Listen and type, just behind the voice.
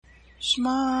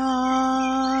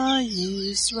Shema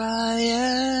Yisrael,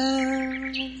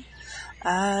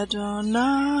 Adonai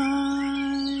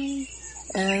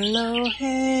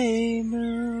Eloheinu,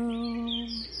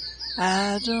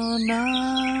 Adonai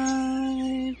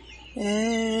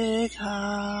Echad,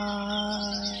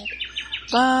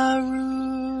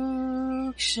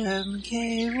 Baruch Shem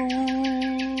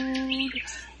Kevod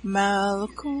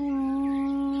Malkuto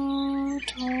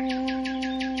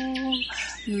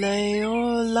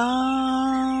Leolam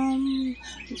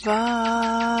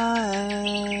Vaed.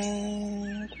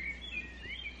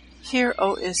 Hear,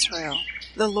 O Israel,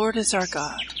 the Lord is our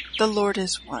God, the Lord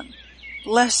is one.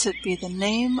 Blessed be the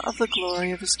name of the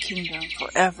glory of his kingdom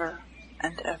forever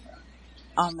and ever.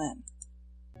 Amen.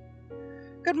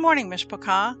 Good morning,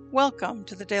 Mishpachah. Welcome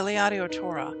to the Daily Audio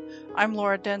Torah. I'm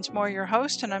Laura Densmore, your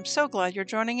host, and I'm so glad you're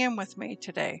joining in with me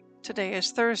today. Today is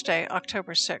Thursday,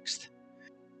 October 6th.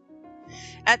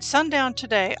 At sundown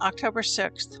today, October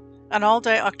 6th, and all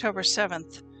day October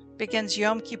 7th, begins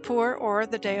Yom Kippur, or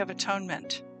the Day of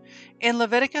Atonement. In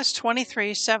Leviticus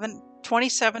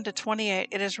 27-28,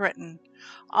 it is written,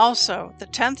 "Also, the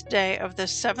 10th day of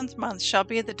this 7th month shall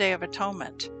be the Day of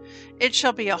Atonement. It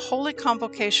shall be a holy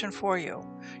convocation for you.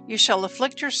 You shall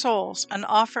afflict your souls and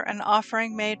offer an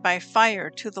offering made by fire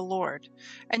to the Lord.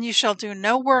 And you shall do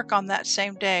no work on that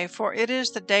same day, for it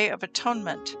is the Day of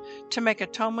Atonement, to make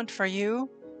atonement for you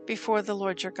before the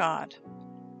Lord your God."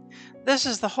 This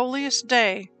is the holiest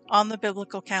day on the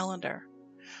biblical calendar.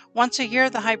 Once a year,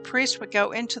 the high priest would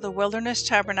go into the wilderness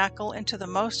tabernacle into the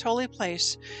most holy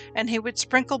place, and he would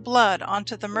sprinkle blood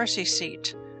onto the mercy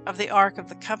seat of the Ark of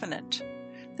the Covenant.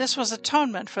 This was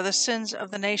atonement for the sins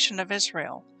of the nation of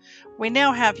Israel. We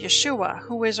now have Yeshua,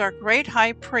 who is our great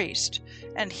high priest,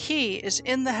 and he is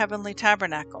in the heavenly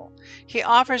tabernacle. He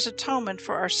offers atonement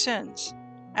for our sins,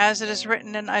 as it is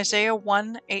written in Isaiah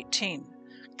 1:18.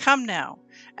 "Come now,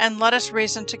 and let us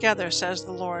reason together, says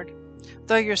the Lord.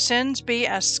 Though your sins be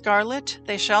as scarlet,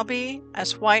 they shall be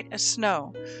as white as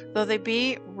snow. Though they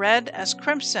be red as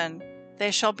crimson,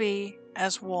 they shall be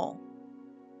as wool."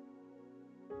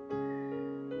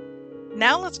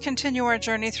 Now let's continue our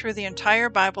journey through the entire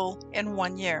Bible in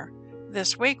 1 year.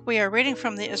 This week we are reading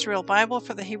from the Israel Bible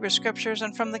for the Hebrew Scriptures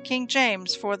and from the King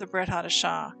James for the Brit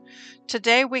Hadashah.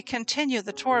 Today we continue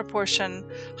the Torah portion,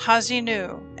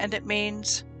 Haazinu, and it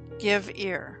means give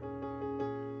ear.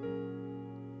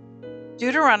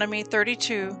 Deuteronomy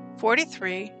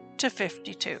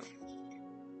 32:43-52.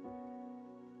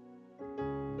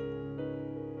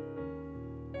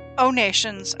 O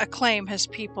nations, acclaim his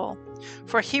people,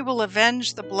 for he will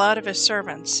avenge the blood of his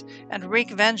servants, and wreak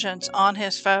vengeance on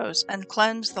his foes, and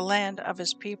cleanse the land of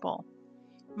his people.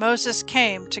 Moses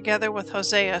came together with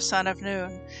Hosea son of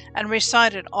Nun, and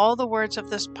recited all the words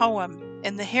of this poem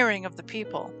in the hearing of the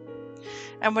people.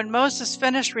 And when Moses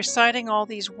finished reciting all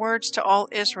these words to all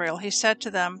Israel, he said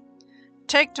to them,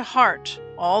 "Take to heart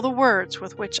all the words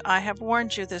with which I have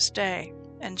warned you this day,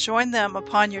 and join them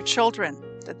upon your children,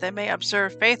 that they may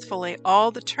observe faithfully all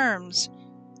the terms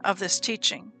of this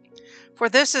teaching. For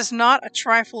this is not a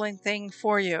trifling thing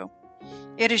for you.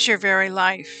 It is your very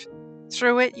life.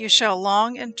 Through it you shall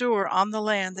long endure on the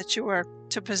land that you are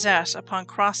to possess upon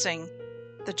crossing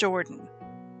the Jordan."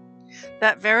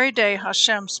 That very day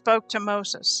Hashem spoke to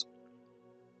Moses,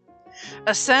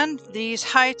 "Ascend these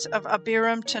heights of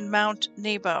Abiram to Mount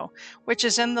Nebo, which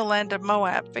is in the land of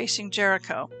Moab, facing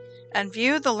Jericho, and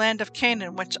view the land of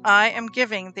Canaan, which I am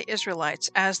giving the Israelites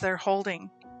as their holding.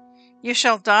 You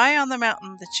shall die on the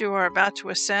mountain that you are about to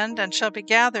ascend, and shall be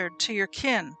gathered to your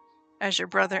kin, as your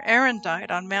brother Aaron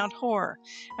died on Mount Hor,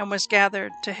 and was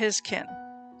gathered to his kin.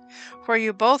 For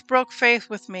you both broke faith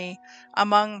with me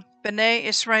among Bnei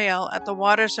Israel at the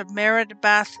waters of Merid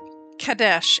Bath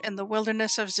Kadesh in the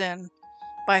wilderness of Zin,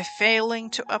 by failing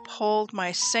to uphold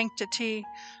my sanctity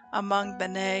among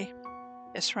Bnei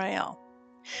Israel.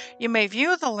 You may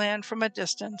view the land from a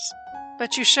distance,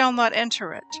 but you shall not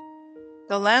enter it,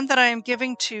 the land that I am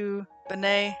giving to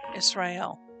Bnei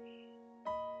Israel."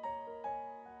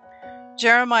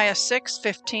 Jeremiah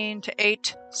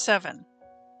 6:15-8-7.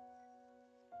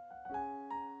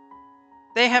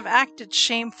 They have acted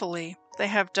shamefully, they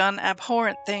have done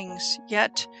abhorrent things,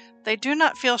 yet they do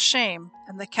not feel shame,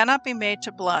 and they cannot be made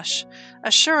to blush.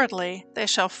 Assuredly, they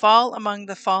shall fall among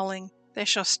the falling, they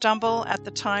shall stumble at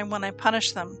the time when I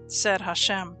punish them, said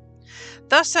Hashem.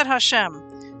 Thus said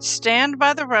Hashem, "Stand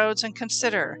by the roads and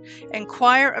consider,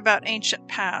 inquire about ancient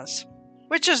paths.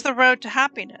 Which is the road to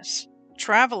happiness?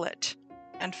 Travel it,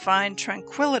 and find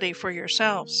tranquility for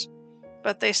yourselves."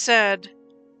 But they said,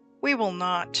 "We will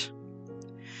not."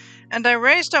 And I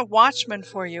raised up watchmen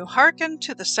for you. Hearken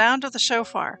to the sound of the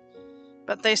shofar.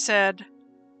 But they said,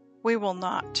 "We will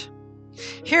not."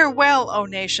 Hear well, O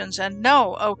nations, and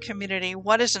know, O community,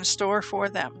 what is in store for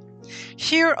them.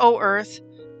 Hear, O earth,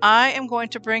 I am going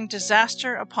to bring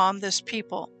disaster upon this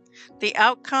people, the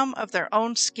outcome of their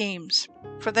own schemes,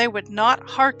 for they would not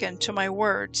hearken to my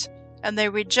words, and they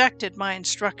rejected my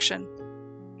instruction.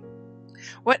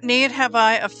 What need have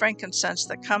I of frankincense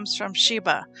that comes from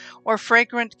Sheba, or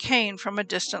fragrant cane from a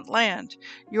distant land?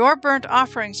 Your burnt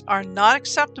offerings are not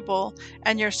acceptable,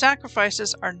 and your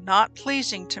sacrifices are not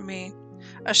pleasing to me.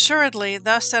 Assuredly,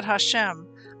 thus said Hashem,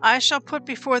 I shall put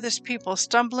before this people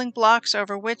stumbling blocks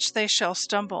over which they shall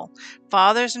stumble.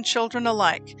 Fathers and children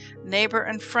alike, neighbor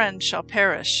and friend shall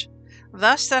perish.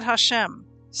 Thus said Hashem,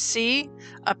 see,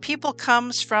 a people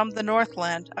comes from the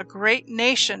northland, a great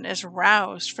nation is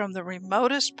roused from the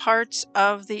remotest parts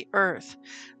of the earth.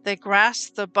 They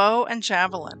grasp the bow and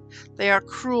javelin. They are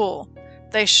cruel.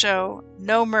 They show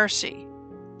no mercy.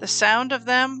 The sound of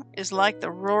them is like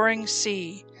the roaring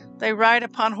sea. They ride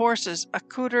upon horses,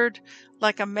 accoutred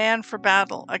like a man for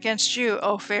battle, against you,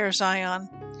 O fair Zion.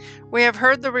 We have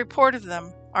heard the report of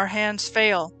them. Our hands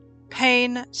fail.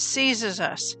 Pain seizes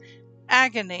us.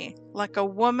 Agony, like a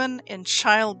woman in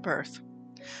childbirth.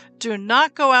 Do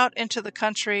not go out into the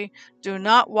country. Do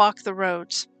not walk the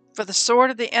roads, for the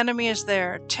sword of the enemy is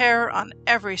there, terror on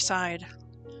every side.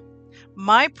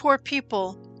 My poor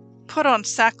people, put on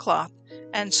sackcloth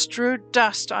and strew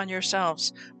dust on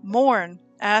yourselves. Mourn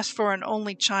as for an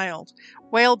only child.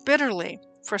 Wail bitterly,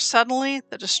 for suddenly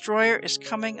the destroyer is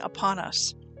coming upon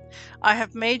us. I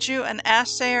have made you an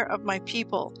assayer of my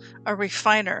people, a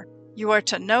refiner. You are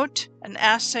to note and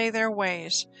assay their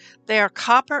ways. They are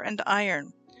copper and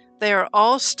iron. They are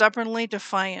all stubbornly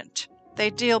defiant.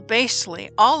 They deal basely.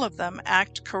 All of them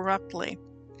act corruptly.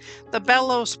 The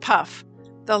bellows puff.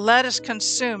 The lead is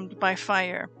consumed by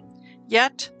fire.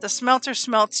 Yet the smelter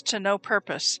smelts to no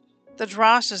purpose. The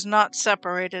dross is not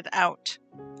separated out.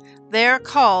 They are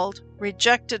called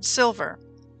rejected silver,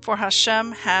 for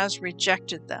Hashem has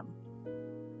rejected them.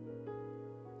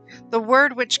 The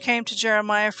word which came to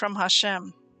Jeremiah from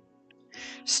Hashem.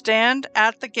 Stand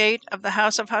at the gate of the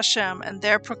house of Hashem, and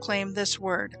there proclaim this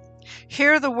word.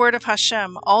 Hear the word of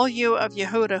Hashem, all you of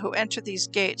Yehuda who enter these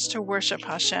gates to worship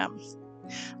Hashem.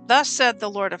 Thus said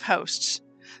the Lord of hosts,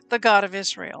 the God of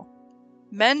Israel.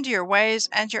 Mend your ways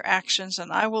and your actions,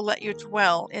 and I will let you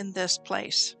dwell in this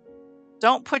place.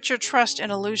 Don't put your trust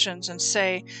in illusions and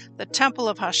say, the temple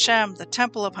of Hashem, the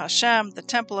temple of Hashem, the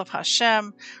temple of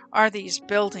Hashem are these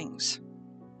buildings.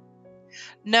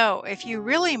 No, if you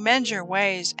really mend your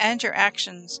ways and your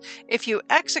actions, if you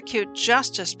execute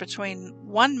justice between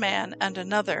one man and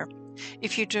another,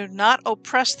 if you do not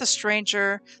oppress the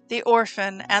stranger, the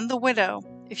orphan, and the widow,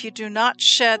 if you do not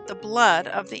shed the blood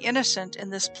of the innocent in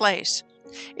this place,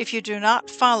 if you do not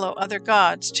follow other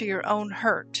gods to your own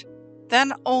hurt,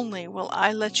 then only will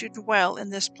I let you dwell in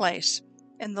this place,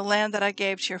 in the land that I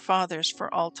gave to your fathers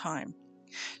for all time.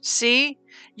 See,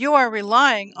 you are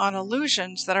relying on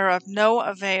illusions that are of no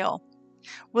avail.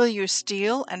 Will you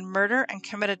steal and murder and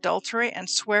commit adultery and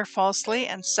swear falsely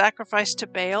and sacrifice to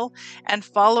Baal and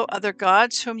follow other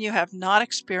gods whom you have not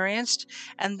experienced,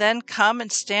 and then come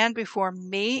and stand before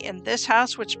me in this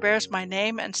house which bears my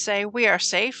name and say, we are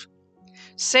safe?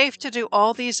 Safe to do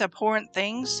all these abhorrent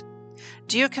things?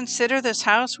 Do you consider this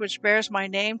house which bears my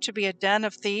name to be a den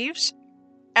of thieves?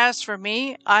 As for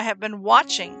me, I have been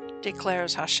watching,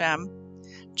 declares Hashem.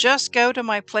 Just go to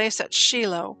my place at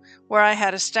Shiloh, where I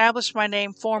had established my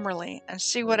name formerly, and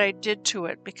see what I did to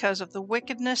it because of the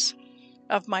wickedness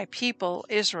of my people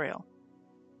Israel.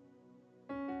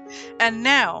 And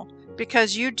now,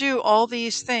 because you do all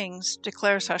these things,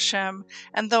 declares Hashem,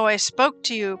 and though I spoke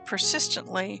to you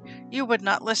persistently, you would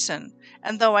not listen,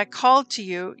 and though I called to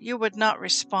you, you would not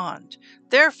respond.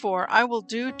 Therefore I will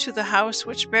do to the house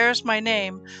which bears my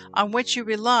name, on which you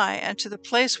rely, and to the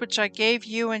place which I gave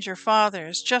you and your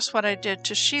fathers, just what I did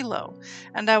to Shiloh,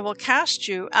 and I will cast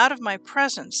you out of my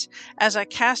presence, as I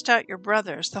cast out your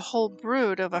brothers, the whole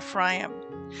brood of Ephraim.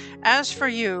 As for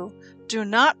you, do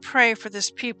not pray for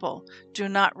this people. Do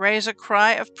not raise a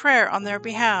cry of prayer on their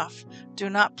behalf. Do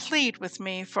not plead with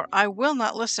me, for I will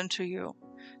not listen to you.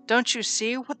 Don't you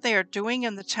see what they are doing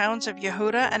in the towns of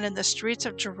Yehuda and in the streets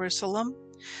of Jerusalem?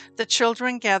 The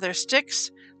children gather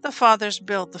sticks, the fathers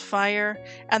build the fire,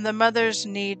 and the mothers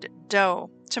knead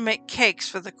dough to make cakes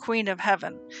for the Queen of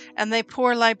Heaven, and they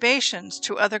pour libations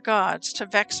to other gods to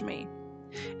vex me.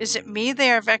 Is it me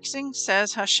they are vexing,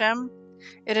 says Hashem?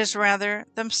 It is rather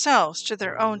themselves to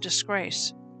their own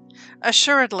disgrace.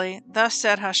 Assuredly, thus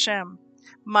said Hashem,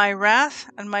 my wrath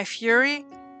and my fury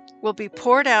will be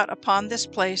poured out upon this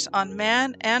place, on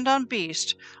man and on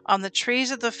beast, on the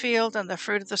trees of the field and the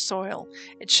fruit of the soil.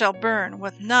 It shall burn,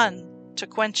 with none to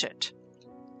quench it.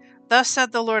 Thus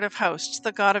said the Lord of hosts,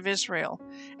 the God of Israel,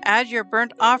 add your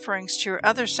burnt offerings to your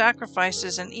other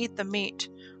sacrifices and eat the meat.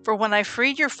 For when I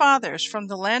freed your fathers from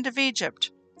the land of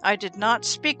Egypt, I did not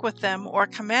speak with them or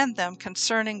command them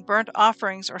concerning burnt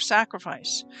offerings or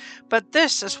sacrifice. But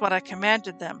this is what I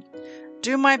commanded them.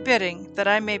 Do my bidding, that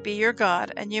I may be your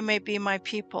God, and you may be my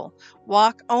people.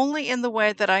 Walk only in the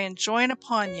way that I enjoin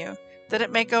upon you, that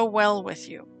it may go well with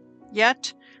you.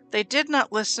 Yet they did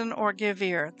not listen or give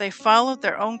ear. They followed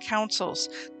their own counsels,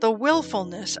 the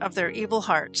willfulness of their evil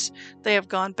hearts. They have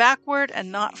gone backward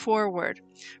and not forward,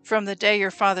 from the day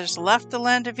your fathers left the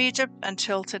land of Egypt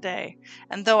until today.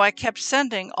 And though I kept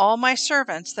sending all my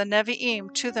servants, the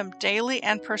Nevi'im, to them daily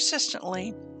and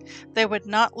persistently, they would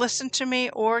not listen to me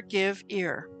or give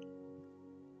ear.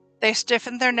 They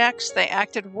stiffened their necks, they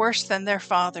acted worse than their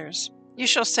fathers. You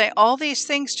shall say all these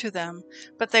things to them,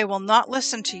 but they will not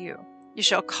listen to you. You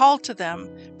shall call to them,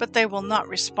 but they will not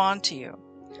respond to you.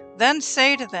 Then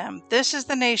say to them, this is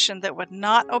the nation that would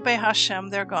not obey Hashem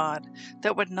their God,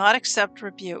 that would not accept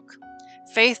rebuke.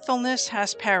 Faithfulness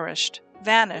has perished,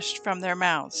 vanished from their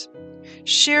mouths.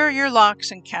 Shear your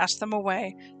locks and cast them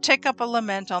away. Take up a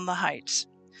lament on the heights.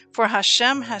 For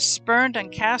Hashem has spurned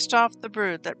and cast off the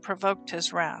brood that provoked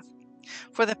his wrath.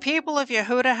 For the people of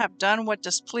Yehuda have done what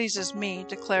displeases me,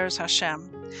 declares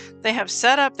Hashem. They have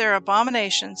set up their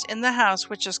abominations in the house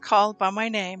which is called by my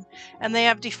name, and they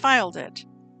have defiled it.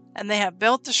 And they have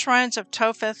built the shrines of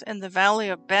Topheth in the valley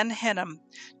of Ben Hinnom,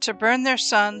 to burn their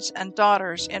sons and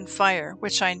daughters in fire,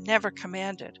 which I never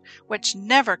commanded, which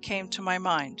never came to my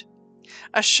mind.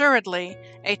 Assuredly,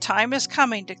 a time is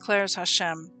coming, declares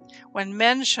Hashem, when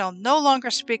men shall no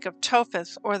longer speak of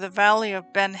Topheth or the valley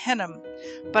of Ben Hinnom,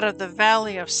 but of the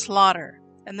valley of slaughter,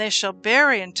 and they shall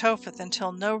bury in Topheth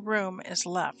until no room is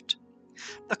left.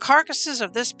 The carcasses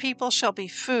of this people shall be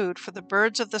food for the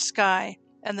birds of the sky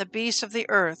and the beasts of the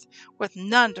earth, with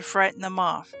none to frighten them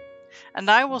off. And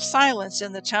I will silence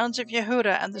in the towns of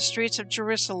Yehuda and the streets of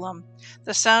Jerusalem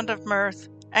the sound of mirth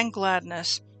and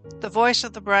gladness, the voice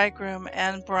of the bridegroom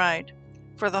and bride,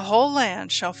 for the whole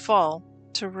land shall fall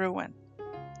to ruin.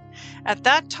 At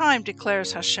that time,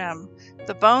 declares Hashem,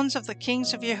 the bones of the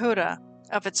kings of Yehuda,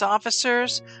 of its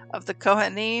officers, of the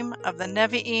Kohanim, of the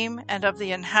Nevi'im, and of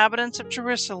the inhabitants of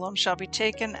Jerusalem shall be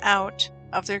taken out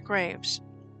of their graves,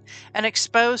 and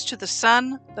exposed to the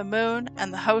sun, the moon,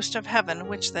 and the host of heaven,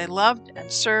 which they loved and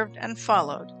served and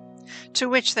followed, to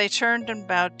which they turned and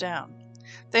bowed down.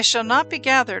 They shall not be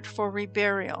gathered for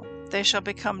reburial. They shall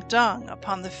become dung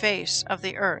upon the face of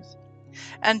the earth.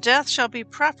 And death shall be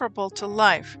preferable to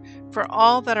life for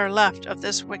all that are left of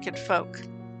this wicked folk,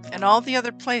 and all the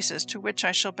other places to which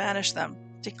I shall banish them,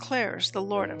 declares the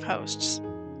Lord of hosts.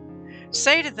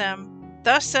 Say to them,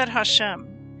 thus said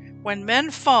Hashem, when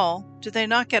men fall, do they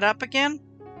not get up again?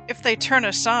 If they turn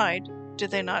aside, do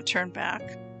they not turn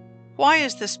back? Why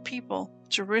is this people,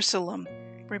 Jerusalem,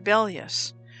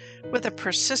 rebellious, with a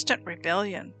persistent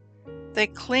rebellion? They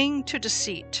cling to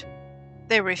deceit.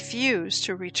 They refuse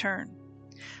to return.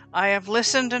 I have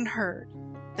listened and heard.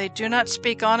 They do not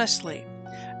speak honestly.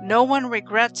 No one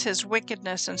regrets his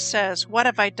wickedness and says, what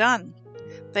have I done?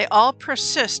 They all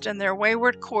persist in their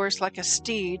wayward course like a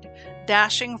steed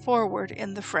dashing forward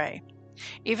in the fray.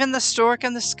 Even the stork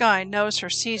in the sky knows her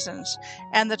seasons,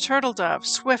 and the turtle dove,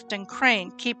 swift and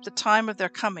crane keep the time of their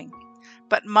coming.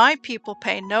 But my people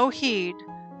pay no heed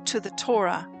to the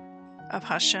Torah of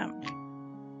Hashem.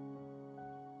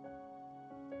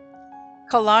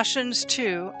 Colossians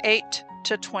 2,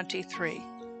 8-23.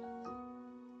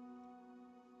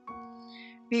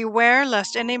 Beware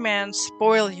lest any man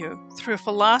spoil you through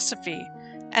philosophy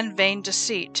and vain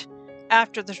deceit,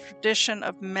 after the tradition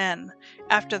of men,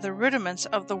 after the rudiments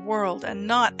of the world, and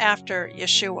not after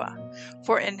Yeshua.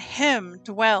 For in him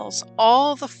dwells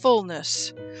all the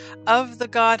fullness of the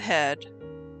Godhead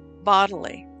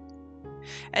bodily.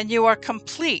 And you are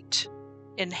complete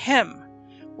in him,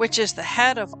 which is the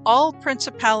head of all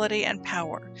principality and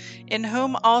power, in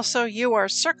whom also you are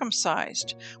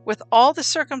circumcised, with all the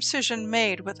circumcision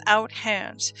made without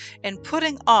hands, in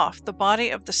putting off the body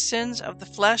of the sins of the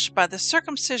flesh by the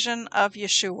circumcision of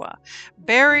Yeshua,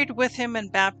 buried with him in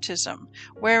baptism,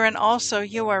 wherein also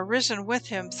you are risen with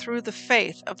him through the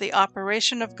faith of the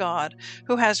operation of God,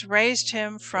 who has raised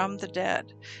him from the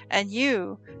dead. And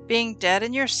you, being dead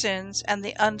in your sins and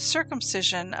the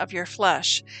uncircumcision of your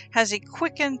flesh, has he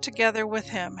quickened together with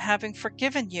him, having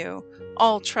forgiven you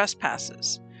all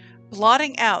trespasses,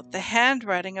 blotting out the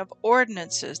handwriting of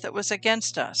ordinances that was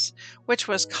against us, which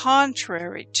was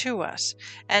contrary to us,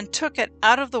 and took it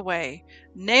out of the way,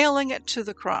 nailing it to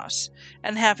the cross.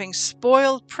 And having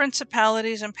spoiled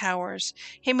principalities and powers,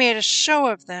 he made a show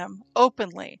of them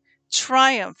openly,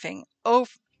 triumphing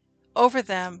over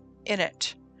them in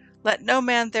it. Let no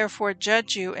man therefore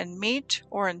judge you in meat,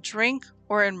 or in drink,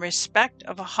 or in respect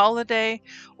of a holiday,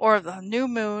 or of the new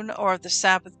moon, or of the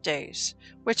Sabbath days,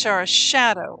 which are a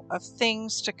shadow of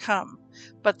things to come,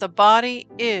 but the body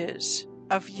is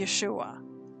of Yeshua.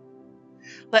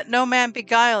 Let no man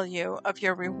beguile you of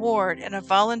your reward in a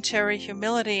voluntary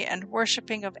humility and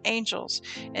worshipping of angels,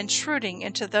 intruding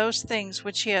into those things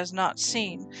which he has not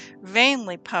seen,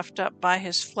 vainly puffed up by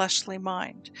his fleshly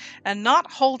mind, and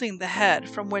not holding the head,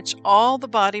 from which all the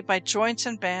body by joints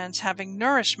and bands, having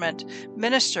nourishment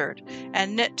ministered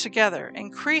and knit together,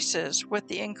 increases with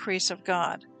the increase of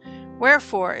God.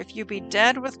 Wherefore, if you be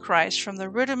dead with Christ from the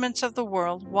rudiments of the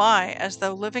world, why, as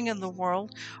though living in the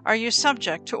world, are you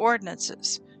subject to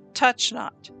ordinances? Touch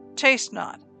not, taste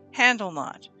not, handle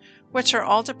not, which are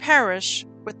all to perish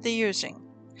with the using,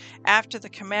 after the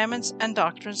commandments and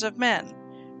doctrines of men,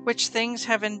 which things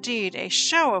have indeed a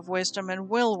show of wisdom and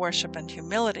will worship and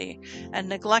humility, and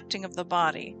neglecting of the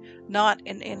body, not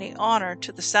in any honor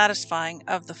to the satisfying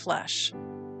of the flesh.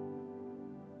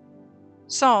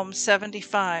 Psalm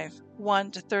 75,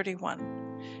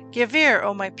 1-31. Give ear,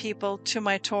 O my people, to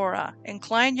my Torah.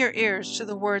 Incline your ears to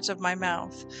the words of my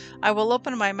mouth. I will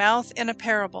open my mouth in a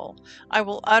parable. I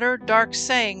will utter dark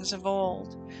sayings of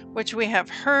old, which we have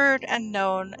heard and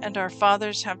known, and our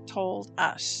fathers have told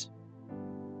us.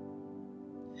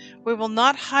 We will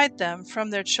not hide them from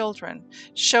their children,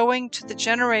 showing to the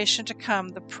generation to come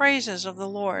the praises of the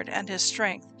Lord and his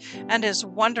strength, and his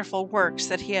wonderful works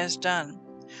that he has done.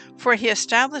 For he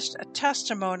established a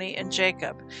testimony in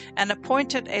Jacob, and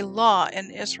appointed a law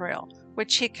in Israel,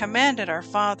 which he commanded our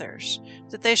fathers,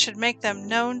 that they should make them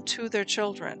known to their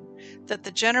children, that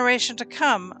the generation to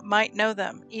come might know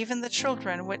them, even the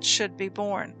children which should be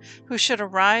born, who should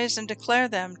arise and declare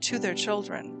them to their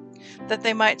children, that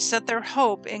they might set their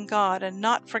hope in God, and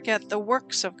not forget the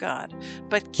works of God,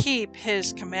 but keep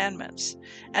his commandments,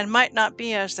 and might not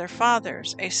be as their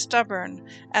fathers, a stubborn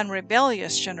and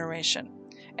rebellious generation,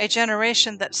 a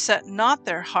generation that set not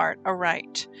their heart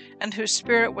aright, and whose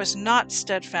spirit was not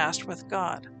steadfast with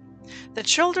God. The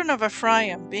children of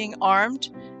Ephraim, being armed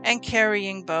and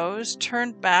carrying bows,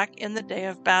 turned back in the day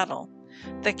of battle.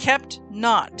 They kept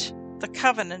not the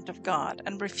covenant of God,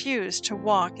 and refused to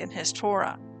walk in his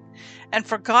Torah, and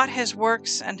forgot his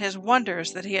works and his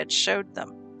wonders that he had showed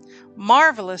them.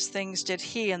 Marvelous things did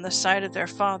he in the sight of their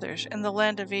fathers, in the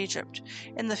land of Egypt,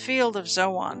 in the field of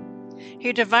Zoan.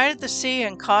 He divided the sea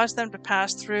and caused them to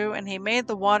pass through, and he made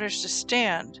the waters to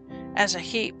stand as a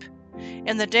heap.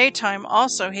 In the daytime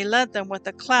also he led them with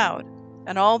a cloud,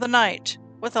 and all the night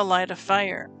with a light of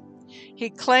fire.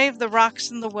 He clave the rocks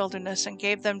in the wilderness, and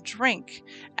gave them drink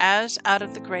as out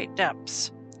of the great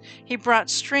depths. He brought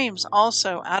streams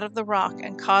also out of the rock,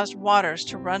 and caused waters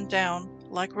to run down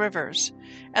like rivers.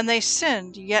 And they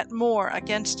sinned yet more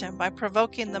against him by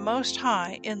provoking the Most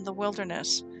High in the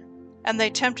wilderness. And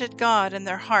they tempted God in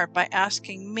their heart by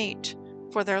asking meat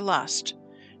for their lust.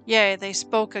 Yea, they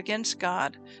spoke against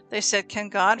God. They said, Can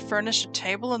God furnish a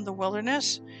table in the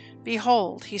wilderness?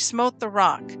 Behold, he smote the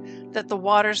rock, that the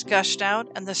waters gushed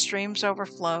out, and the streams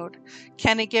overflowed.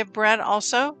 Can he give bread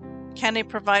also? Can he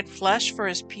provide flesh for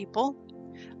his people?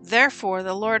 Therefore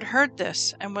the Lord heard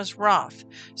this, and was wroth.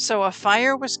 So a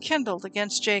fire was kindled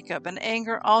against Jacob, and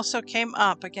anger also came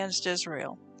up against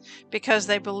Israel, because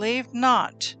they believed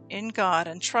not in God,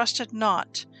 and trusted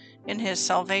not in his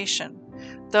salvation,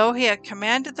 though he had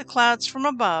commanded the clouds from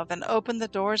above, and opened the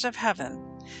doors of heaven,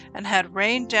 and had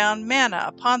rained down manna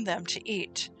upon them to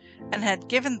eat, and had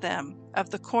given them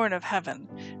of the corn of heaven.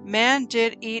 Man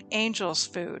did eat angels'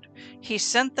 food. He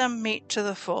sent them meat to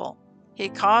the full. He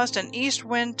caused an east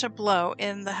wind to blow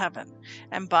in the heaven,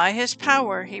 and by his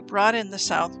power he brought in the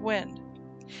south wind.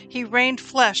 He rained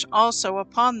flesh also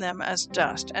upon them as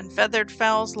dust, and feathered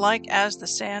fowls like as the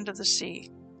sand of the sea.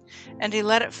 And he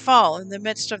let it fall in the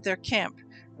midst of their camp,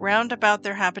 round about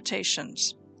their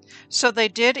habitations. So they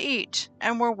did eat,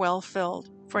 and were well filled,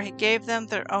 for he gave them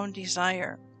their own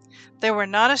desire. They were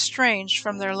not estranged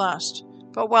from their lust,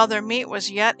 but while their meat was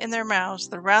yet in their mouths,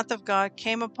 the wrath of God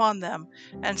came upon them,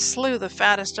 and slew the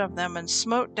fattest of them, and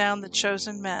smote down the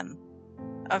chosen men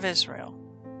of Israel.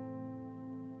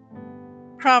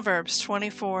 Proverbs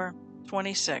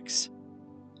 24:26.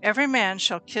 Every man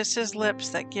shall kiss his lips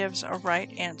that gives a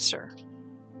right answer.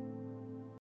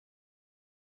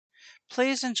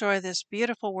 Please enjoy this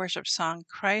beautiful worship song,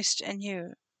 Christ in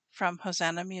You, from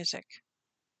Haazinu Music.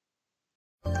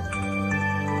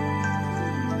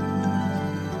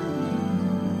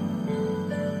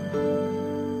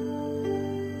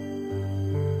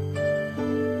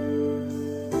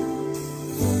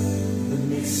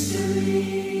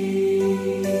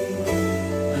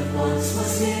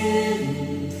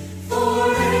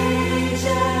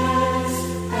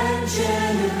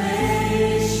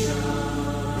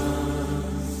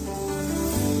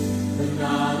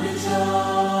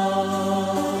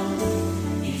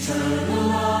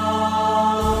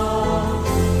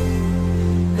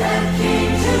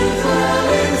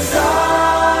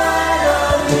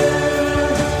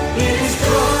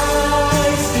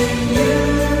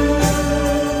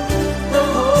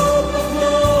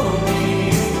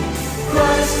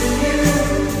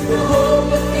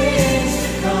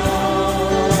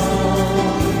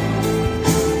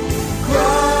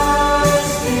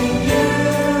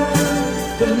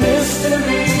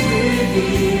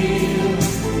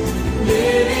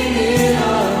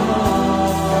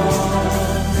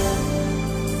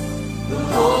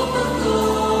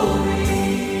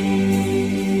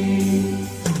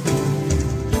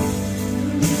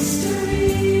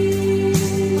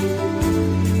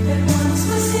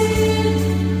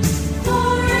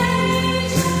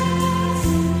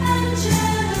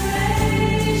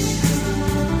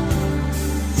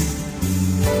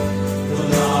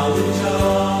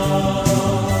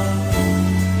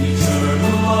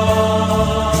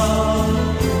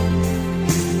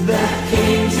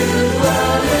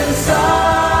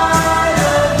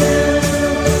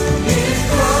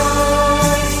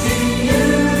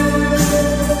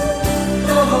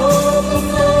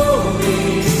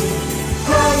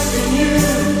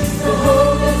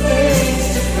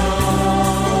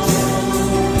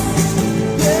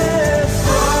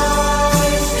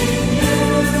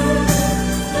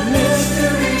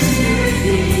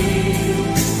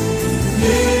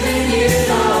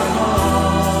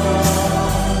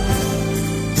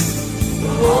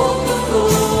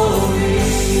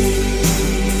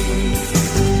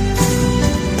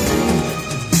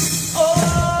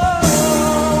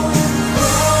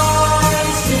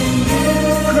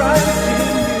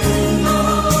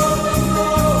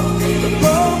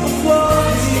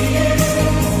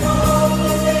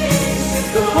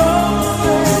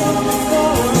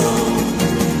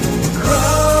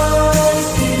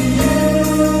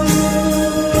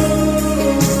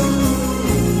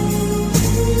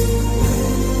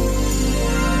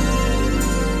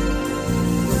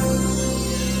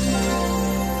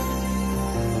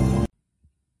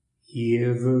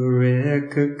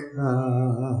 Yevrekka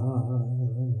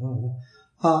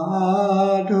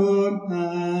Adonai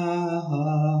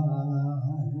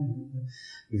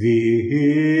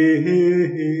Vish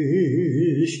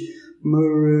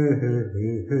Mereka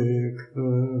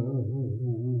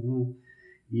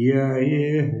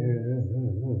Yair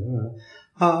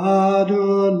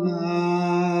Adonai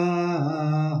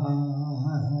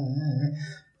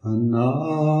Panavilaka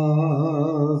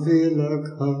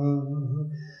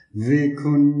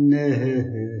Vikuneka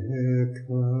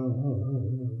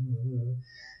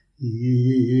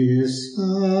Isa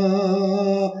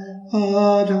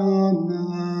Adonai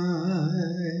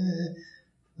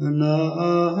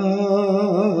Panav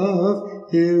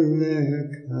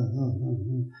Ileka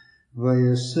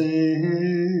Vayasem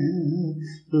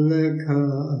Leka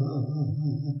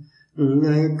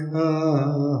Leka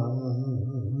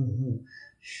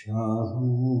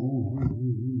Shalom.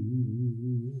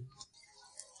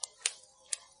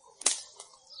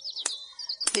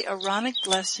 The Aaronic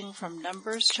blessing from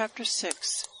Numbers chapter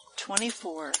 6,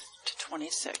 24 to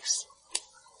 26.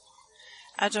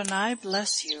 Adonai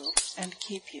bless you and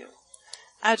keep you.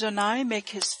 Adonai make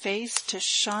his face to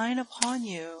shine upon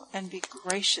you and be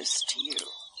gracious to you.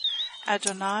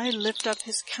 Adonai lift up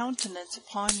his countenance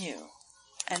upon you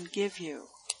and give you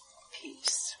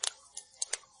peace.